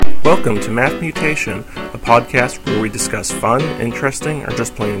Welcome to Math Mutation, a podcast where we discuss fun, interesting, or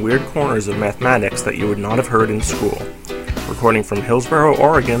just plain weird corners of mathematics that you would not have heard in school. Recording from Hillsboro,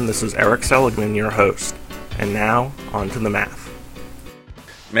 Oregon, this is Eric Seligman, your host. And now, on to the math.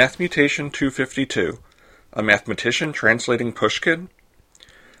 Math Mutation 252, a mathematician translating Pushkin?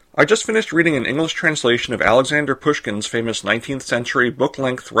 I just finished reading an English translation of Alexander Pushkin's famous 19th century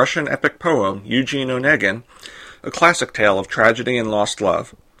book-length Russian epic poem, Eugene Onegin, a classic tale of tragedy and lost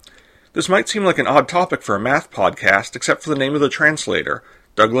love. This might seem like an odd topic for a math podcast, except for the name of the translator,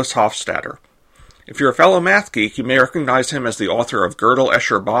 Douglas Hofstadter. If you're a fellow math geek, you may recognize him as the author of Gödel,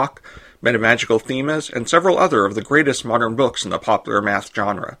 Escher, Bach, Metamagical Themas, and several other of the greatest modern books in the popular math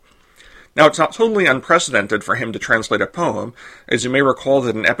genre. Now, it's not totally unprecedented for him to translate a poem, as you may recall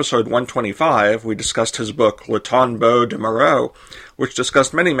that in episode 125 we discussed his book Le Tombeau de Marot, which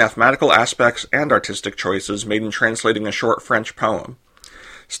discussed many mathematical aspects and artistic choices made in translating a short French poem.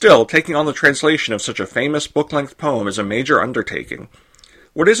 Still, taking on the translation of such a famous book-length poem is a major undertaking.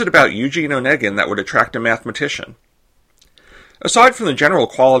 What is it about Eugene Onegin that would attract a mathematician? Aside from the general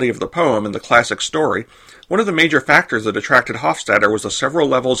quality of the poem and the classic story, one of the major factors that attracted Hofstadter was the several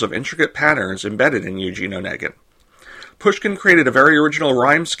levels of intricate patterns embedded in Eugene Onegin. Pushkin created a very original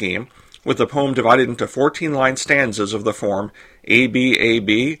rhyme scheme, with the poem divided into 14-line stanzas of the form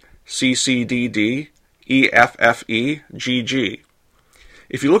ABAB, CCDD, EFFE, GG.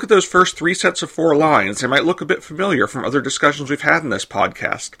 If you look at those first three sets of 4 lines, they might look a bit familiar from other discussions we've had in this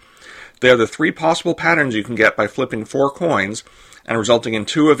podcast. They are the 3 possible patterns you can get by flipping 4 coins and resulting in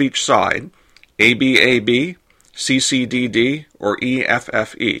 2 of each side, ABAB, CCDD, or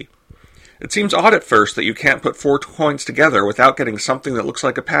EFFE. It seems odd at first that you can't put 4 coins together without getting something that looks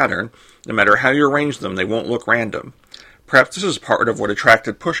like a pattern. No matter how you arrange them, they won't look random. Perhaps this is part of what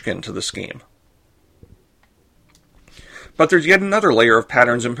attracted Pushkin to the scheme. But there's yet another layer of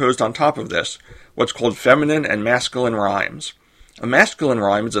patterns imposed on top of this, what's called feminine and masculine rhymes. A masculine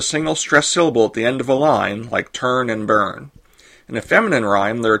rhyme is a single stressed syllable at the end of a line, like turn and burn. In a feminine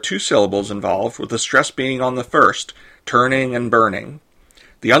rhyme, there are 2 syllables involved, with the stress being on the first, turning and burning.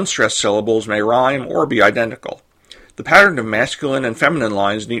 The unstressed syllables may rhyme or be identical. The pattern of masculine and feminine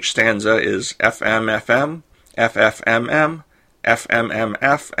lines in each stanza is FMFM, FFMM,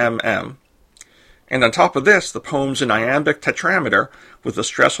 FMMFMM. And on top of this, the poem's an iambic tetrameter, with the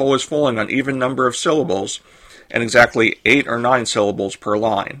stress always falling on even number of syllables, and exactly 8 or 9 syllables per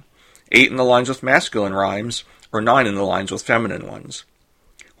line. 8 in the lines with masculine rhymes, or 9 in the lines with feminine ones.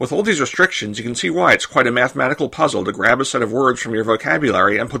 With all these restrictions, you can see why it's quite a mathematical puzzle to grab a set of words from your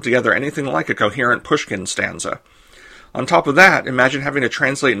vocabulary and put together anything like a coherent Pushkin stanza. On top of that, imagine having to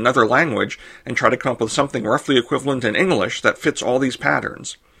translate another language and try to come up with something roughly equivalent in English that fits all these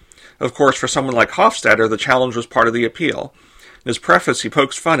patterns. Of course, for someone like Hofstadter, the challenge was part of the appeal. In his preface, he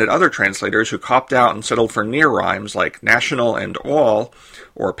pokes fun at other translators who copped out and settled for near rhymes like national and all,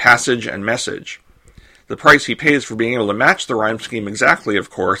 or passage and message. The price he pays for being able to match the rhyme scheme exactly,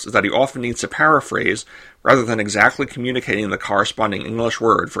 of course, is that he often needs to paraphrase, rather than exactly communicating the corresponding English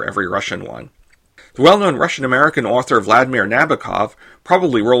word for every Russian one. The well-known Russian-American author Vladimir Nabokov,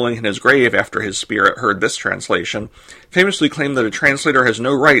 probably rolling in his grave after his spirit heard this translation, famously claimed that a translator has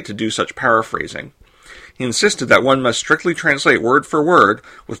no right to do such paraphrasing. He insisted that one must strictly translate word for word,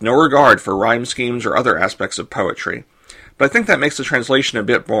 with no regard for rhyme schemes or other aspects of poetry. But I think that makes the translation a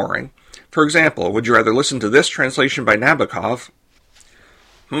bit boring. For example, would you rather listen to this translation by Nabokov?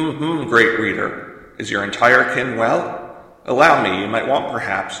 Great reader, is your entire kin well? Allow me, you might want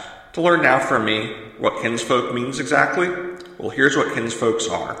perhaps, to learn now from me what kinsfolk means exactly? Well, here's what kinsfolks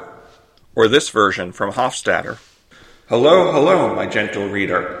are. Or this version from Hofstadter. Hello, hello, my gentle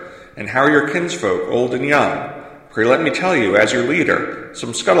reader, and how are your kinsfolk, old and young? Pray let me tell you, as your leader,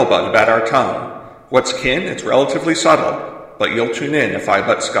 some scuttlebutt about our tongue. What's kin? It's relatively subtle, but you'll tune in if I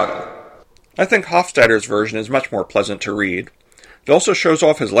but scuttle. I think Hofstadter's version is much more pleasant to read. It also shows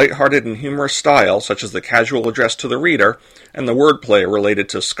off his light-hearted and humorous style, such as the casual address to the reader, and the wordplay related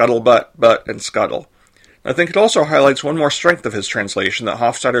to scuttlebutt, butt, and scuttle. I think it also highlights one more strength of his translation that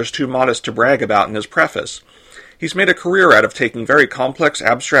Hofstadter is too modest to brag about in his preface. He's made a career out of taking very complex,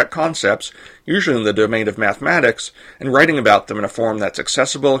 abstract concepts, usually in the domain of mathematics, and writing about them in a form that's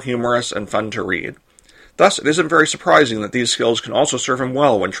accessible, humorous, and fun to read. Thus, it isn't very surprising that these skills can also serve him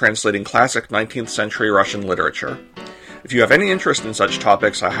well when translating classic 19th century Russian literature. If you have any interest in such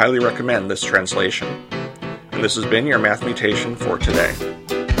topics, I highly recommend this translation. And this has been your Math Mutation for today.